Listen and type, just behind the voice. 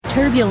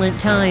Turbulent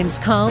times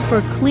call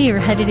for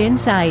clear-headed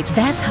insight.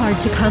 That's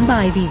hard to come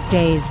by these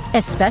days,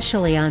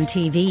 especially on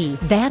TV.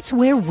 That's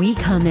where we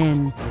come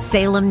in.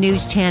 Salem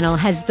News Channel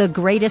has the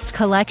greatest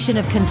collection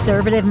of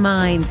conservative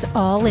minds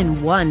all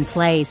in one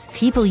place.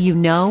 People you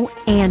know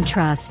and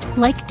trust,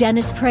 like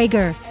Dennis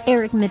Prager,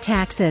 Eric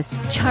Metaxas,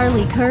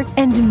 Charlie Kirk,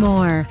 and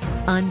more.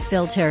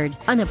 Unfiltered,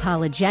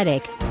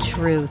 unapologetic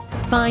truth.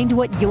 Find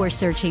what you're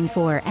searching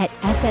for at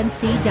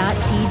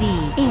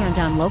snc.tv and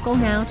on Local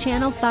Now,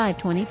 Channel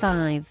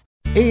 525.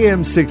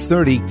 AM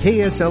 630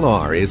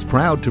 KSLR is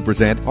proud to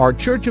present our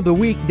Church of the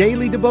Week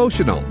daily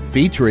devotional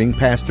featuring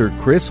Pastor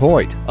Chris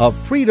Hoyt of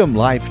Freedom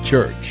Life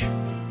Church.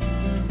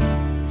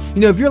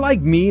 You know, if you're like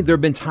me, there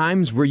have been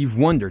times where you've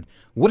wondered,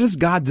 what does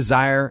God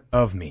desire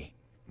of me?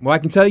 Well, I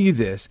can tell you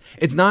this.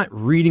 It's not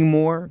reading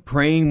more,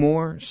 praying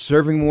more,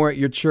 serving more at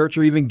your church,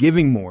 or even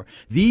giving more.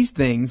 These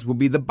things will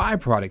be the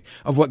byproduct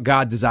of what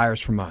God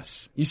desires from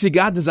us. You see,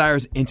 God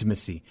desires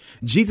intimacy.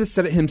 Jesus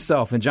said it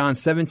himself in John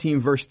 17,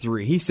 verse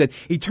 3. He said,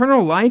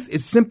 eternal life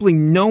is simply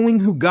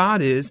knowing who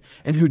God is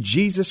and who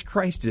Jesus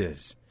Christ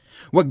is.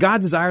 What God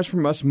desires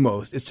from us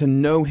most is to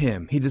know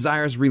him. He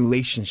desires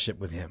relationship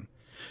with him.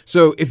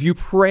 So if you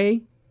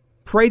pray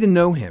to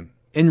know him.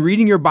 In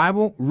reading your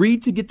Bible,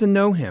 read to get to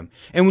know him.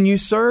 And when you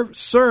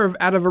serve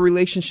out of a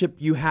relationship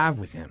you have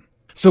with him.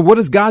 So what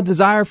does God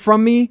desire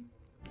from me?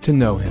 To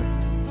know him.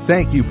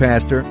 Thank you,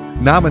 Pastor.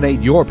 Nominate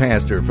your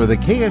pastor for the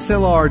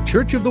KSLR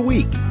Church of the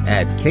Week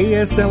at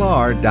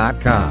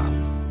kslr.com.